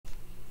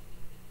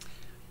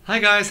Hi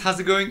guys, how's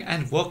it going?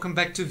 And welcome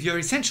back to VR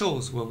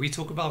Essentials, where we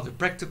talk about the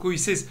practical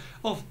uses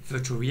of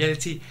virtual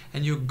reality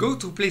and your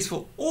go-to place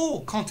for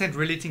all content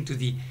relating to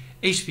the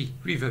HP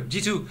Reverb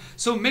G2.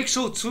 So make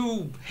sure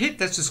to hit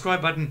that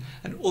subscribe button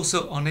and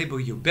also enable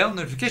your bell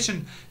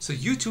notification so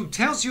YouTube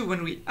tells you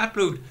when we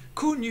upload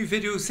cool new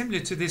videos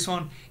similar to this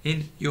one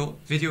in your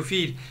video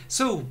feed.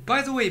 So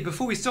by the way,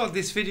 before we start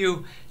this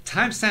video,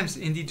 timestamps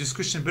in the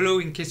description below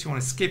in case you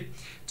want to skip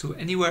to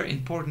anywhere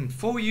important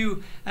for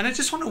you. And I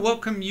just want to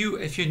welcome you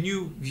if you're a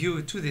new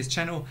viewer to this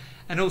channel,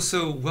 and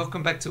also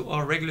welcome back to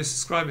our regular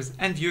subscribers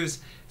and viewers.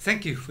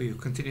 Thank you for your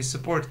continued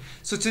support.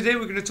 So today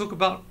we're going to talk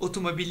about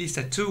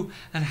Automobilista 2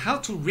 and how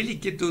to really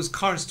get those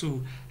cars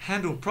to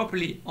handle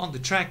properly on the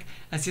track.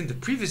 As in the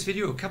previous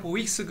video a couple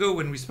weeks ago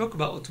when we spoke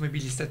about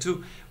Automobilista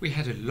 2, we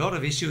had a lot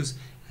of issues,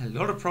 a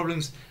lot of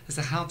problems as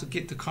to how to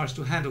get the cars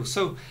to handle.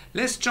 So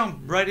let's jump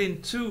right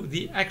into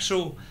the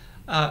actual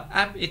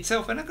app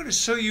itself, and I'm going to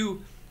show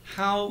you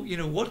how,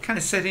 what kind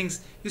of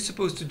settings you're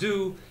supposed to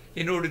do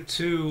in order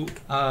to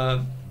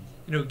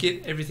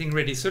get everything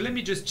ready. So let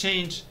me just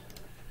change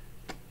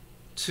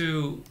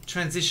to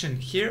transition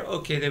here.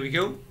 Okay, there we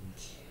go.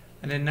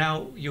 And then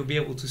now you'll be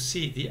able to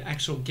see the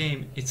actual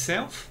game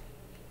itself.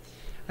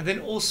 And then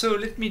also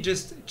let me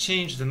just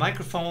change the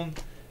microphone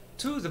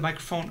to the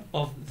microphone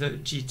of the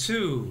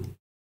G2.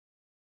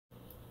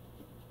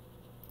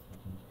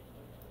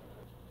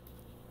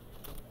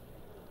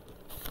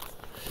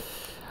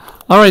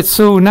 Alright,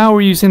 so now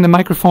we're using the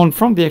microphone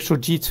from the actual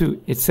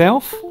G2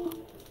 itself.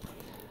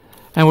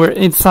 And we're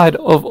inside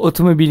of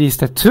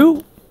Automobilista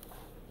 2.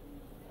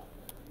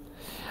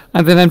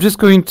 And then I'm just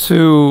going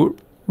to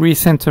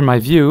recenter my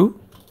view.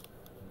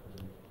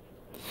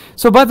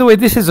 So by the way,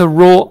 this is a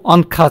raw,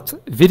 uncut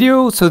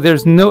video, so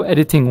there's no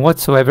editing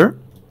whatsoever.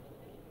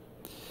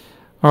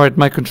 Alright,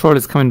 my controller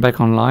is coming back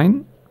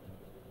online.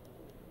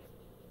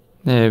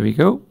 There we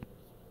go.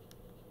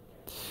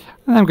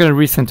 And I'm going to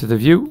recenter the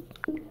view.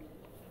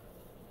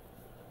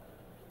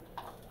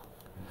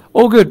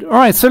 All good.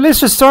 Alright, so let's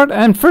just start.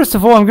 And first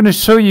of all, I'm going to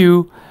show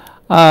you,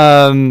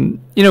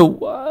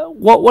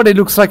 what it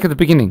looks like at the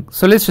beginning.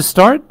 So let's just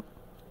start.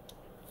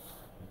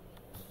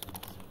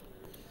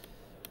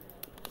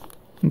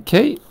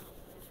 Okay.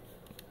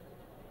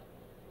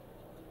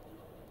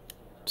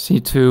 See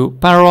to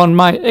power on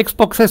my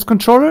Xbox S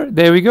controller.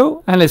 There we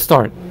go. And let's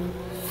start.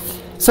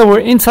 So we're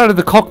inside of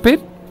the cockpit.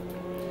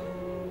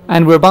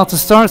 And we're about to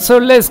start. So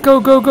let's go,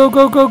 go, go,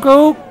 go, go,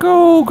 go,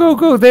 go, go,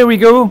 go. There we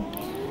go.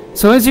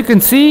 So as you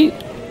can see,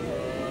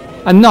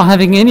 I'm not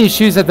having any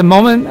issues at the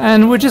moment.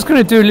 And we're just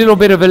going to do a little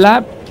bit of a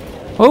lap.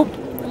 Oh,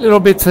 a little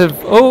bit of...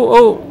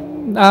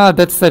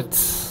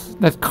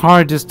 that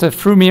car just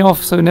threw me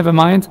off. So never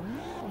mind.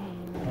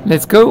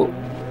 Let's go.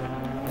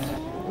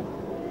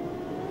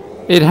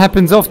 It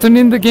happens often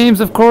in the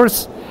games, of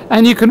course,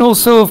 and you can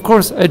also, of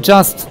course,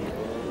 adjust,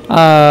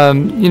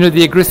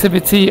 the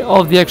aggressivity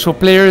of the actual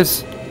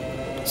players.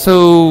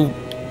 So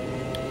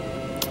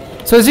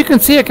as you can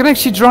see, I can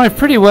actually drive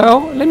pretty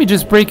well. Let me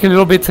just brake a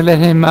little bit to let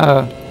him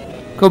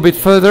go a bit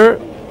further,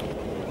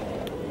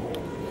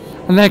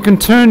 and then I can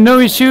turn, no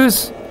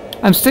issues.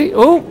 I'm staying.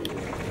 Oh,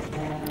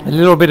 a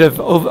little bit of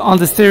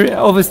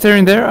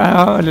oversteering there,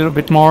 a little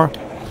bit more.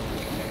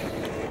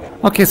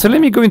 Okay, so let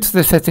me go into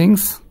the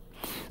settings.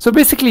 So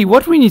basically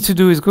what we need to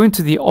do is go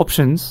into the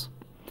options,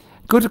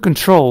 go to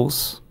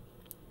controls,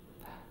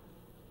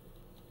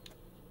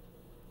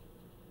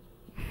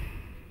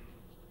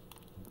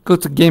 go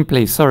to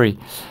gameplay, sorry.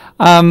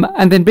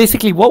 And then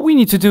basically what we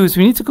need to do is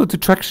we need to go to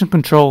traction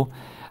control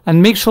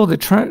and make sure the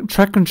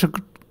traction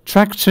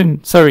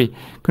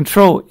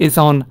control is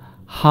on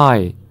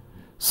high.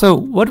 So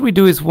what we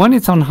do is when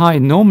it's on high,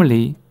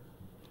 normally,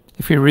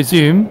 if we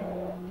resume,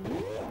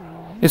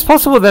 it's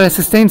possible that I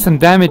sustained some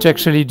damage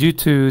actually due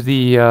to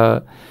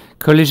the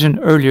collision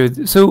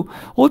earlier. So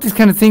all these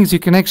kind of things you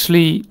can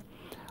actually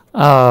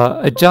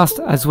adjust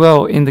as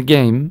well in the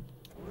game,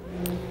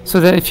 so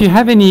that if you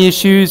have any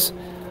issues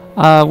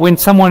when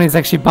someone is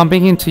actually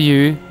bumping into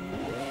you,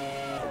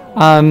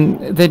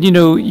 then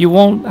you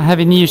won't have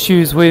any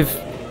issues with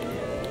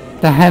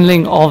the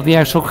handling of the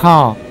actual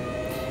car.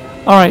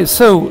 Alright,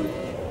 so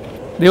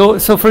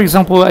for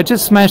example, I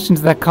just smashed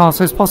into that car,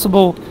 so it's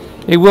possible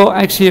it will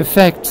actually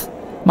affect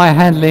my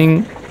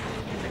handling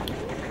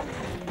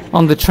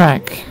on the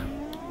track.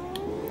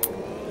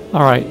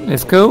 Alright,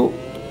 let's go.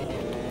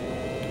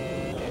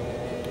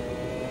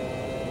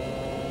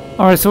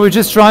 Alright, so we're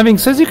just driving.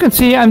 So as you can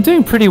see, I'm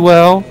doing pretty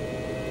well.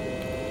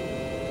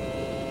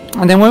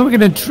 And then when we're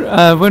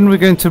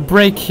going to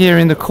brake here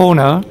in the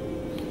corner,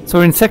 so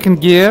we're in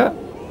second gear.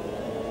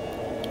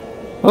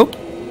 Oh,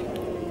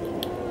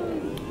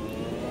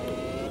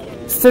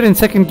 still in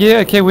second gear.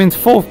 Okay, we're in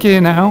fourth gear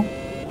now.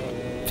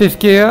 Fifth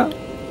gear.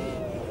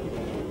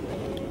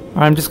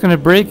 I'm just going to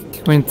brake.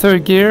 We're in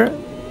third gear.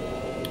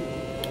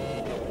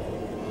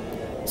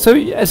 So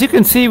as you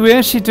can see, we're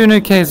actually doing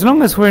okay. As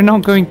long as we're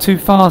not going too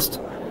fast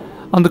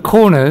on the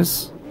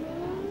corners,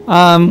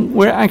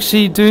 we're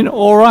actually doing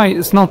alright.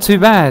 It's not too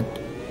bad.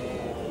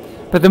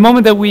 But the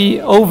moment that we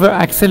over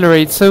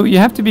accelerate, so you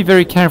have to be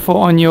very careful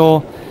on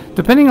your,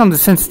 depending on the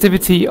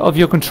sensitivity of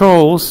your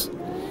controls,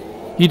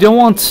 you don't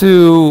want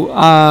to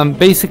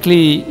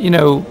basically, you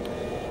know,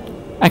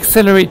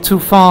 accelerate too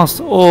fast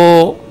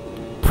or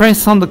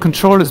press on the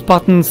controller's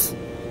buttons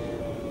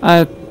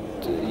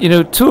you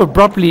know, too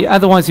abruptly,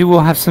 otherwise you will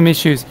have some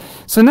issues.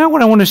 So now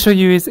what I want to show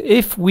you is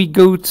if we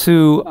go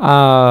to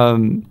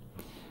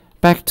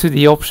back to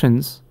the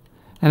options,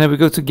 and then we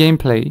go to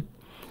gameplay,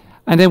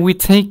 and then we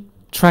take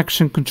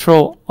traction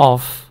control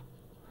off,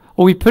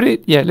 or we put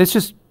it, yeah, let's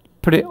just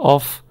put it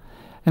off,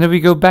 and then we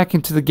go back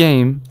into the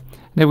game,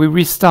 and then we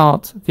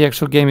restart the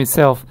actual game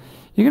itself.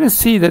 You're going to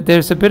see that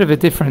there's a bit of a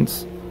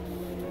difference.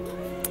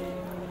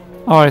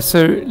 Alright,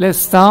 so let's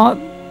start.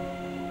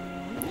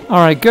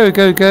 Alright, go,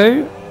 go,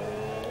 go.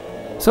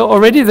 So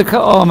already the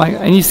car, oh my,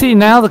 and you see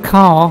now the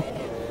car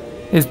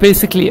is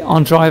basically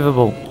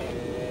undrivable.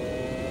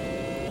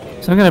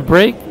 So I'm going to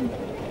brake.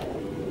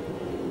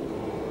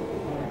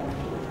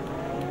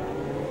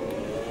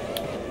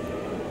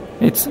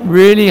 It's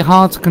really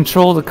hard to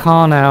control the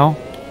car now.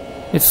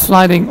 It's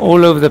sliding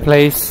all over the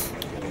place.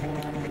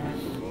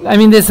 I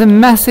mean, there's a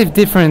massive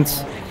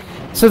difference.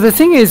 So the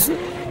thing is,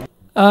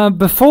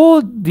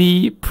 before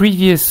the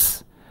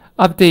previous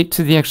update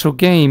to the actual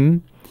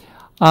game,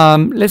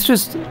 let's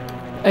just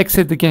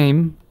exit the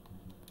game.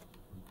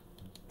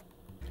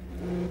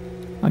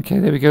 Okay,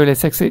 there we go,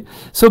 let's exit.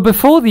 So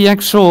before the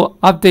actual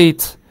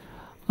update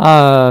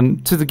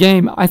to the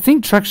game, I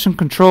think traction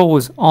control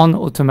was on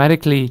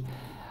automatically.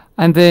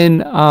 And then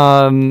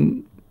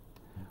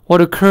what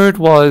occurred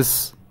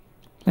was,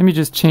 let me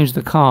just change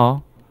the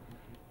car.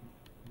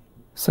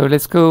 So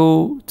let's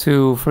go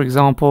to, for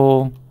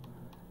example,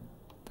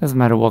 doesn't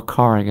matter what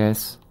car, I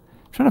guess.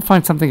 I'm trying to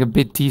find something a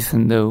bit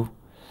decent though.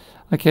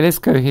 Okay, let's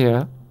go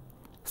here.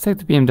 Let's take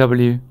the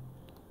BMW.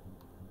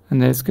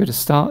 And let's go to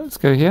start. Let's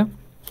go here.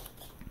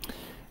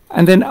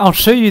 And then I'll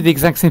show you the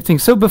exact same thing.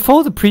 So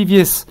before the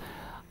previous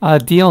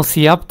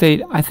DLC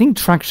update, I think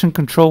traction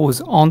control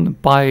was on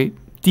by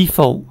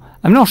default.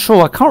 I'm not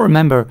sure, I can't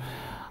remember.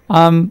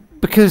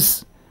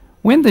 Because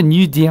when the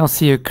new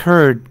DLC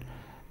occurred,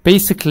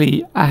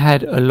 basically I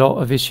had a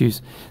lot of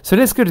issues. So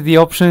let's go to the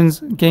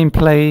options,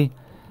 gameplay,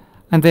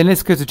 and then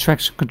let's go to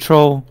traction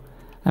control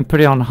and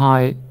put it on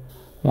high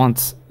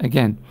once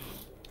again.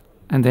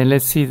 And then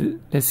let's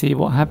see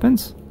what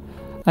happens.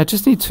 I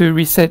just need to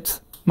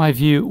reset my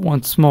view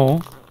once more.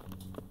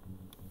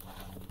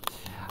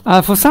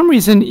 For some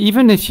reason,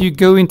 even if you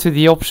go into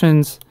the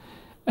options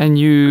and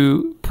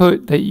you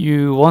put that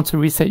you want to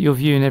reset your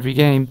view in every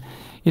game,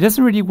 it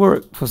doesn't really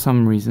work for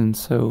some reason.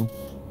 So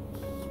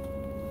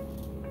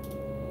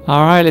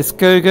alright, let's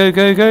go, go,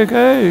 go, go,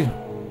 go.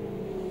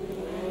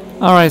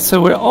 Alright,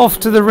 so we're off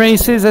to the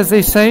races, as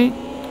they say.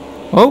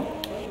 Oh,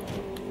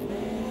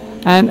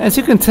 and as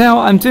you can tell,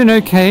 I'm doing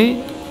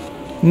okay.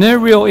 No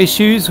real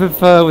issues with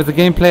the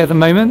gameplay at the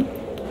moment.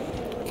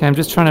 Okay, I'm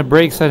just trying to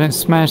brake so I don't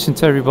smash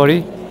into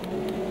everybody.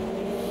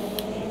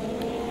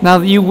 Now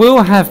you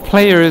will have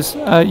players,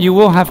 you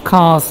will have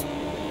cars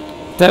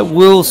that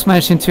will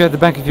smash into you at the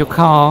back of your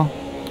car,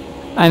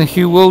 and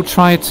who will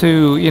try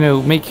to, you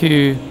know, make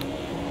you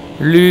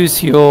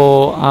lose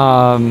your,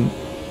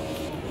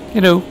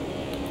 you know,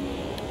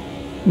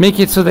 make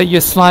it so that you're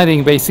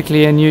sliding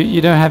basically, and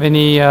you don't have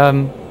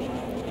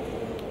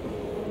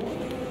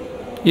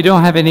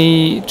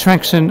any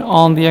traction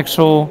on the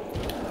actual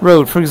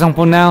road. For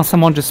example, now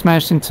someone just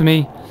smashed into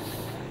me,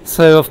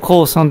 so of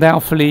course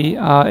undoubtedly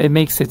it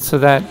makes it so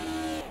that,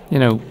 you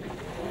know,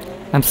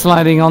 I'm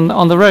sliding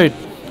on the road.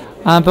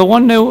 But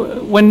when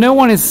no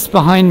one is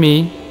behind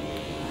me,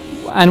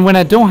 and when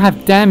I don't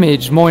have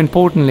damage, more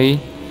importantly,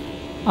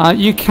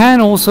 you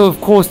can also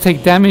of course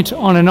take damage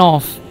on and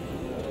off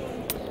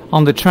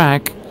on the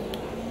track.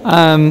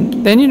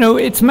 Then, you know,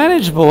 it's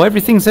manageable,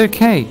 everything's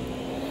okay.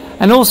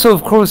 And also,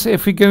 of course,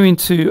 if we go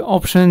into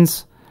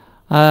options,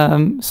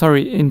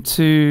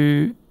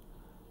 into,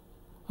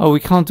 oh, we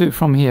can't do it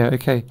from here,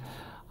 okay.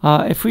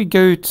 If we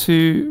go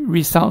to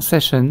restart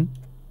session,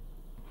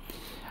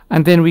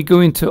 and then we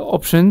go into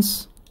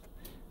options,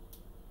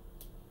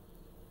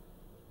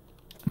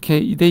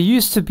 okay, there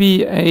used to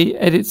be a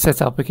edit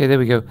setup, okay, there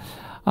we go.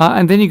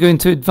 And then you go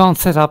into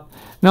advanced setup.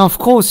 Now, of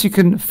course, you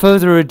can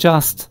further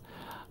adjust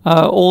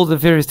all the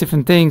various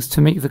different things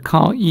to make the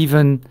car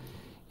even,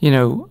 you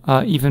know,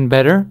 even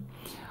better.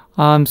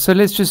 So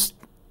let's just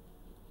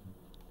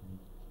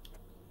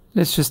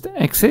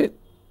exit,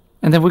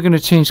 and then we're going to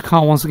change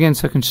car once again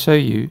so I can show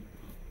you.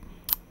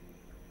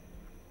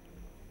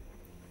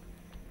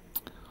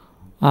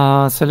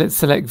 So let's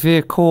select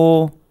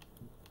vehicle,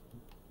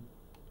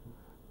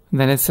 and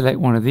then let's select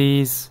one of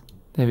these.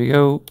 There we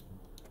go.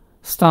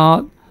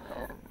 Start.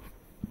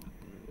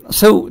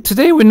 So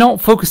today we're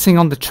not focusing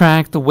on the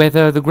track, the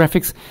weather, the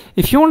graphics.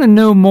 If you want to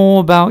know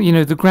more about, you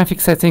know, the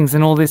graphic settings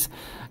and all this,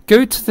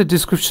 go to the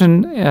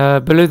description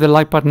below the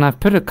like button. I've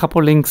put a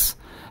couple links,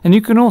 and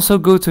you can also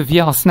go to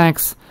VR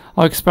Snacks,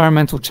 our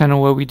experimental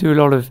channel, where we do a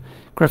lot of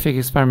graphic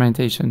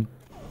experimentation.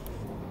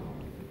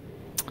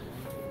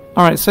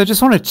 Alright, so I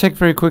just want to check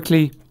very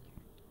quickly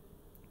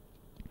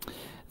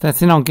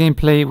That's in our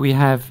gameplay. We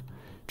have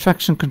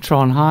traction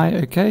control on high.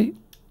 Okay.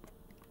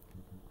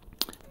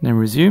 Then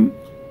resume.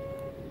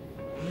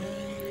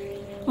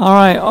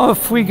 Alright,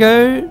 off we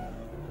go.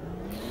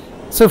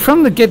 So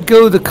from the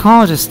get-go, the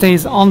car just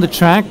stays on the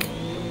track.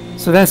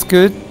 So that's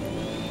good.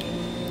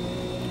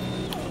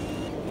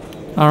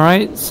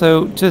 Alright,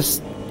 so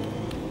just...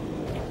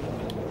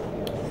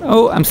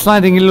 Oh, I'm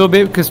sliding a little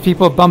bit because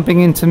people are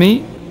bumping into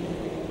me.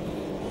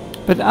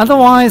 But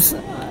otherwise,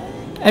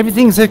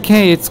 everything's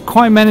okay. It's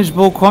quite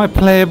manageable, quite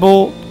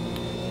playable.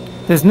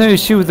 There's no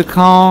issue with the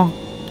car.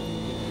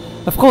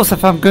 Of course,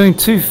 if I'm going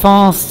too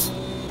fast,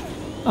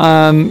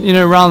 you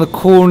know, around the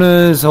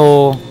corners,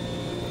 or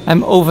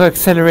I'm over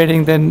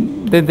accelerating,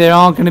 then there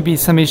are going to be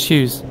some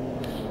issues.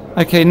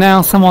 Okay,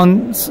 now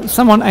someone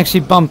actually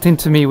bumped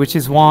into me, which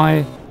is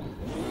why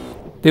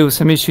there were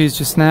some issues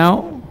just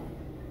now,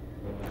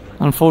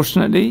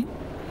 unfortunately.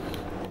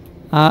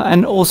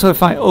 And also,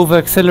 if I over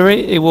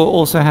accelerate, it will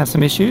also have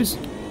some issues.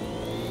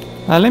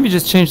 Let me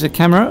just change the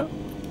camera.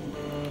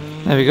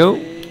 There we go.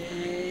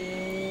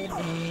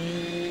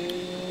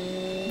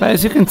 But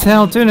as you can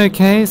tell, doing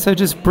okay. So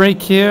just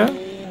brake here.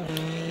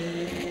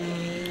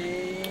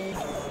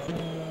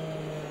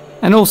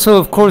 And also,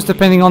 of course,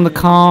 depending on the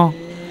car,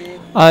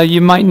 you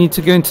might need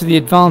to go into the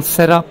advanced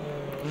setup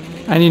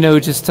and, you know,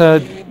 just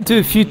do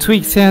a few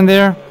tweaks here and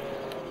there.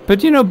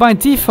 But, you know, by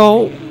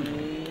default,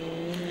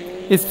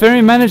 it's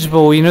very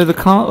manageable. You know, the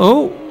car...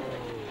 Oh!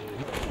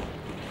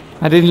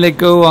 I didn't let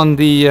go on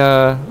the...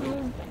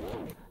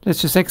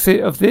 let's just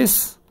exit of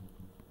this.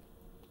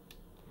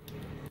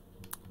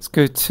 Let's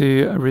go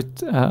to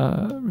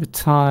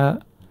retire,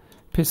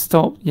 pit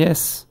stop,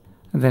 yes.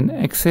 And then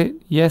exit,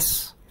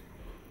 yes.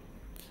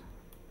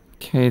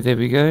 Okay, there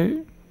we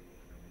go.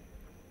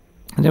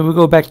 And then we'll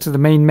go back to the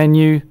main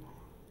menu.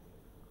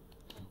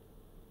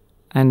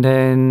 And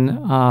then...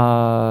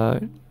 oh.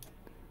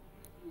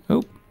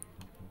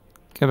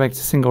 Go back to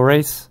single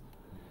race.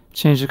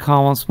 Change the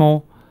car once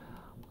more.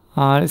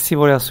 Let's see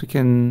what else we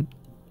can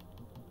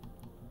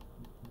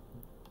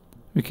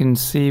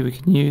see, we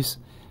can use.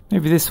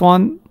 Maybe this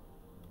one.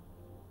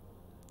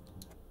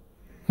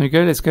 There we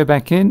go, let's go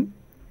back in.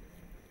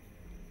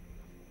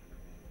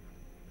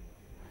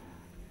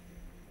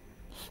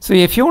 So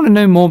yeah, if you want to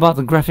know more about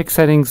the graphic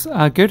settings,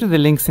 go to the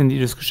links in the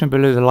description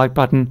below the like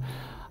button.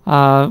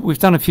 We've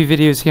done a few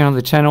videos here on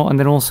the channel, and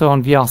then also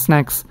on VR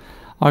Snacks,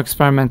 our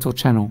experimental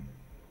channel.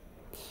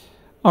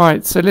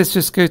 Alright, so let's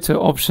just go to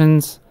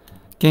options,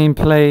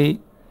 gameplay,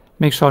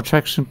 make sure our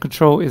traction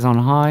control is on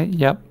high.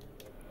 Yep,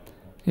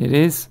 it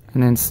is.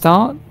 And then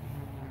start.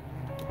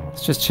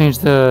 Let's just change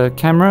the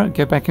camera,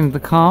 get back into the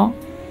car.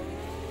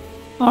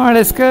 Alright,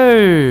 let's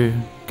go.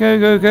 Go,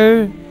 go,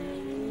 go.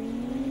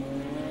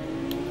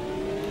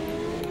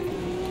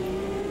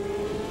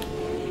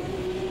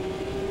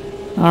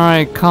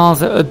 Alright,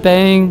 cars are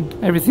obeying.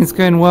 Everything's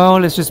going well.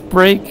 Let's just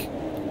brake.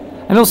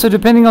 And also,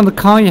 depending on the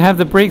car you have,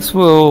 the brakes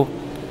will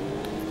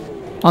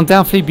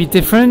undoubtedly be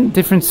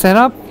different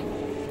setup.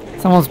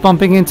 Someone's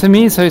bumping into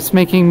me, so it's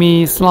making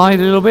me slide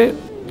a little bit.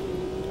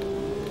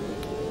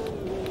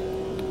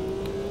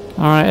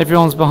 Alright,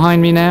 everyone's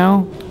behind me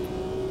now.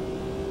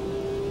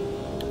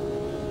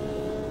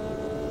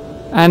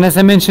 And as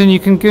I mentioned, you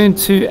can go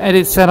into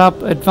edit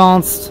setup,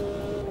 advanced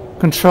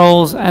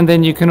controls, and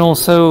then you can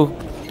also...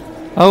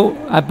 Oh,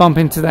 I bump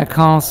into that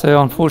car,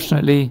 so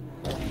unfortunately...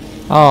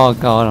 Oh,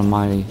 God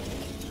almighty.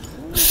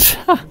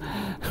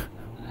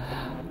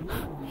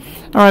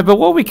 Alright, but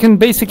what we can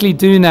basically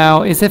do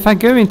now is if I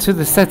go into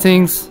the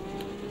settings...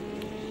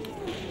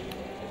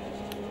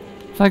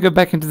 If I go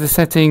back into the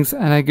settings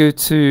and I go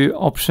to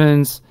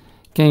options,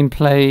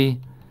 gameplay,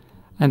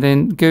 and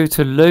then go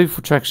to low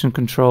for traction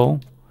control...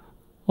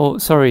 Oh,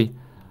 sorry,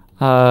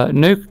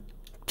 no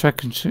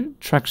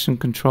traction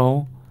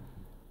control.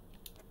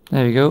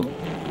 There we go.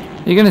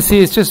 You're going to see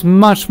it's just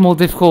much more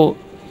difficult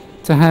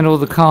to handle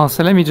the car.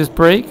 So let me just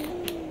brake.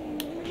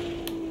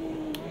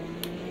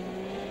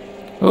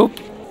 Oh,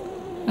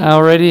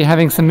 already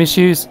having some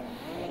issues.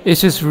 It's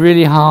just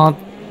really hard.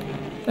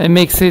 It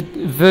makes it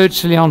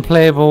virtually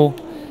unplayable.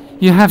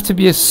 You have to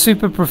be a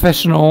super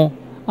professional,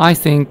 I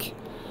think,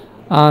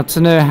 to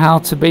know how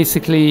to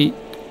basically,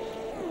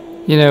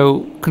 you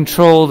know,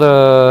 control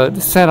the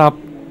setup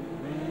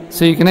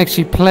so you can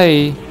actually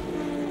play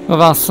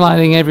without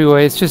sliding everywhere.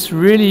 It's just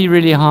really,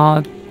 really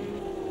hard.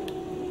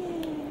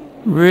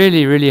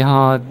 Really, really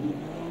hard.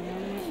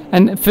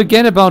 And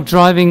forget about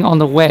driving on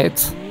the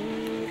wet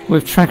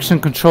with traction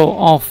control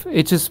off.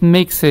 It just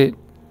makes it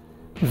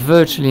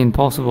virtually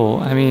impossible.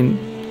 I mean,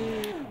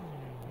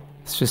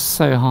 it's just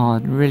so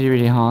hard. Really,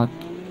 really hard.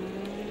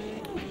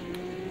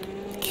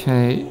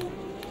 Okay.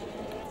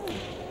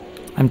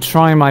 I'm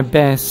trying my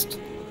best.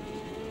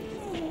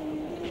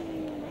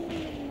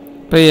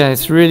 But yeah,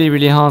 it's really,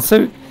 really hard.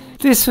 So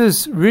this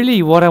was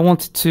really what I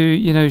wanted to,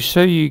 you know,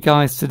 show you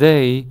guys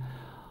today.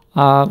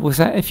 Was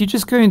that if you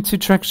just go into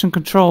traction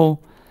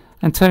control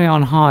and turn it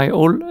on high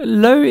or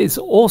low, is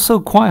also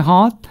quite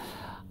hard.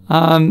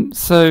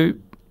 So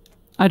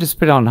I just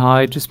put it on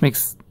high. It just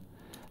makes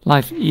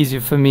life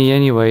easier for me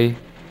anyway.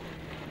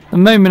 the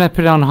moment I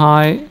put it on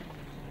high,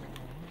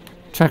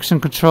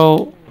 traction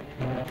control,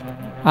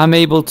 I'm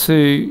able to,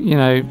 you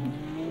know,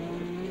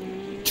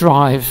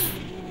 drive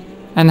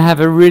and have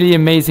a really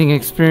amazing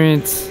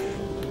experience, you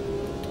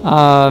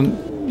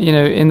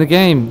know, in the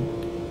game.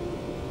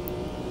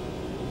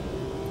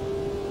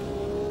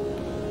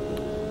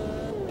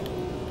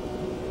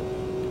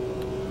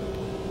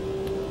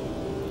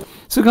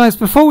 So guys,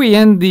 before we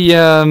actually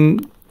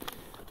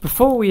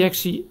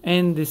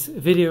end this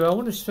video, I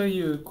want to show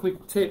you a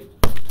quick tip.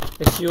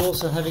 If you're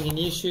also having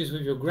any issues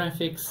with your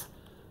graphics,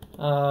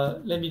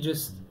 let me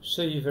just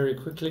show you very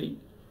quickly.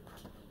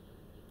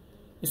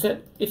 Is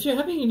that if you're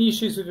having any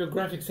issues with your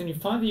graphics and you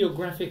find that your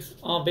graphics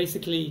are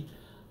basically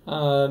you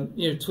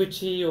know,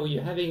 twitchy, or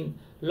you're having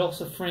loss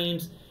of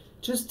frames,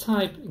 just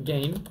type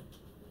game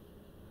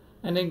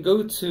and then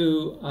go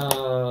to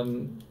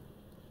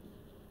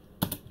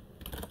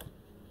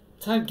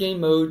type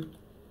game mode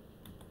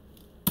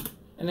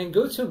and then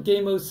go to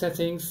game mode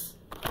settings.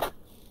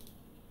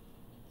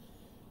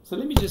 So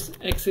let me just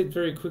exit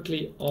very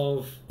quickly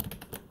of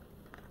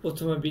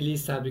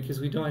Automobilista because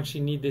we don't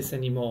actually need this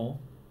anymore.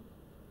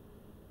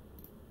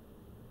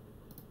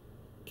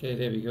 Okay,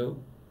 there we go.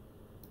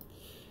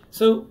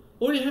 So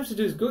all you have to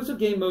do is go to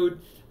game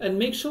mode and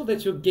make sure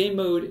that your game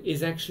mode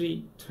is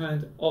actually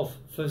turned off,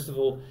 first of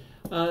all.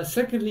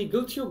 Secondly,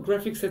 go to your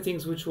graphic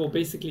settings, which will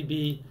basically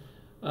be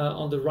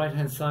on the right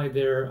hand side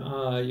there.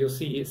 You'll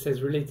see it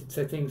says related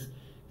settings.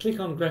 Click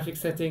on graphic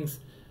settings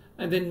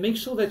and then make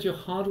sure that your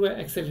hardware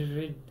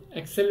accelerated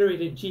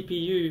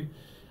GPU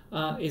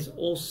is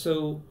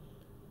also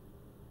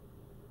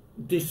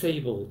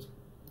disabled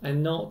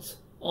and not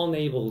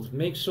enabled.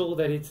 Make sure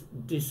that it's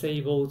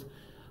disabled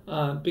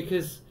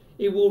because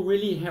it will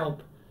really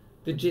help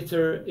the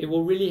jitter. It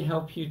will really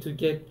help you to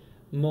get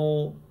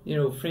more, you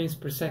know, frames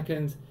per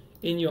second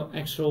in your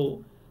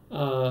actual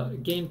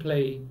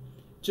gameplay,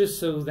 just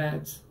so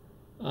that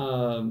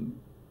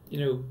you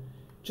know,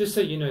 just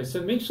so you know.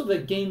 So make sure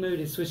that game mode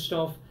is switched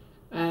off,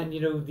 and you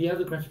know, the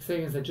other graphic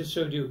settings I just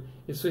showed you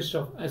is switched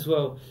off as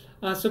well.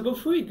 So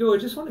before we go, I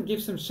just want to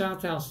give some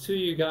shout outs to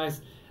you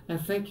guys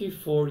and thank you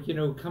for, you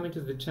know, coming to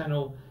the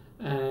channel.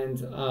 And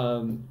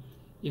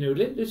you know,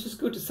 let's just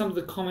go to some of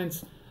the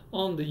comments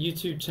on the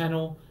YouTube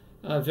channel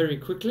very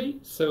quickly.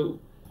 So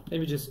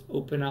let me just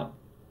open up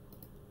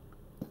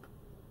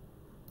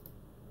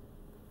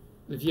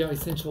the VR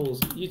Essentials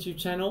YouTube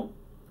channel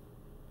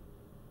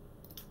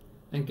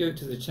and go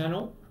to the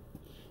channel.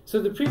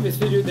 So the previous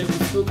video that we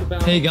spoke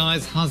about... Hey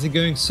guys, how's it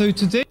going? So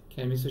today...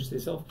 Okay, let me switch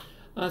this off.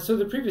 So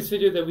the previous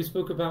video that we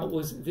spoke about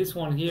was this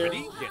one here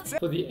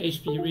for the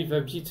HP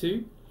Reverb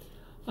G2.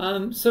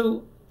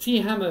 So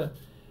T-Hammer,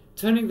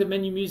 turning the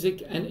menu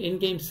music and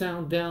in-game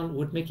sound down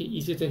would make it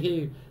easier to hear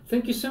you.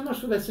 Thank you so much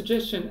for that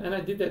suggestion, and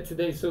I did that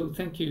today, so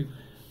thank you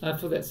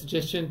for that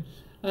suggestion.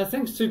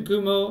 Thanks to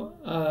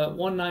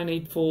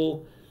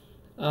Gumo1984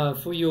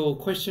 for your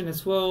question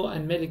as well,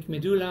 and Medic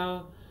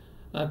Medulla,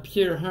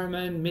 Pierre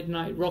Herman,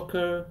 Midnight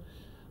Rocker,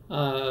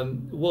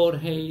 World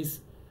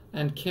Haze,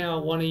 and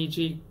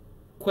KR1AG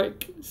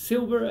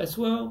Quicksilver as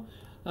well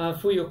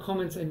for your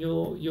comments and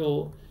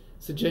your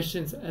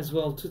suggestions as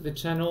well to the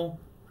channel.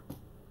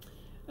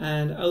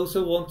 And I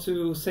also want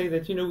to say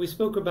that, you know, we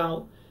spoke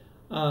about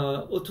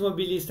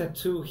Automobilista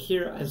 2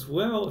 here as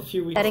well a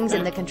few weeks settings back,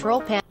 in the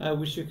control panel,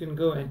 which you can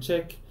go and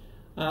check.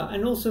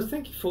 And also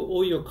thank you for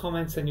all your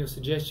comments and your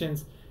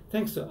suggestions.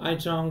 Thanks to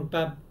Ijong,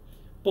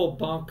 Bob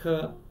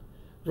Barker,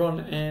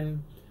 Ron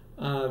M,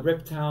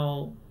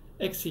 Reptile,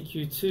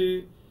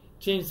 XCQ2,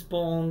 James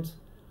Bond,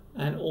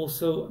 and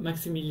also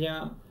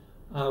Maximilian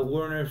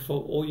Werner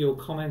for all your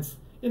comments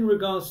in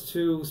regards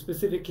to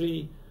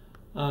specifically,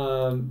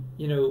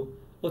 you know,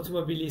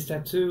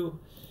 Automobilista 2.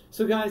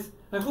 So guys,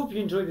 I hope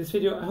you enjoyed this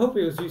video. I hope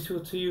it was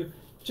useful to you,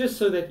 just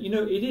so that you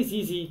know it is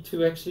easy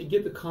to actually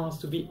get the cars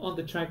to be on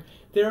the track.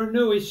 There are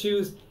no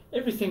issues.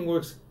 Everything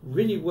works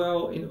really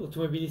well in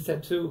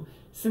Automobilista 2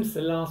 since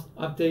the last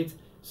update.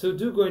 So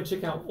do go and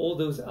check out all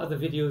those other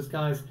videos,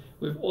 guys,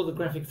 with all the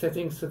graphic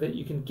settings so that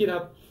you can get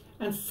up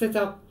and set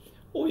up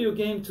all your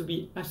game to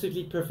be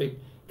absolutely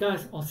perfect.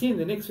 Guys, I'll see you in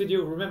the next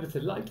video. Remember to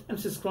like and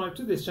subscribe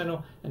to this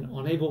channel and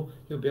enable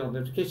your bell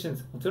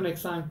notifications. Until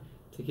next time,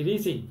 take it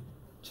easy.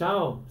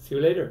 Ciao. See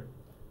you later.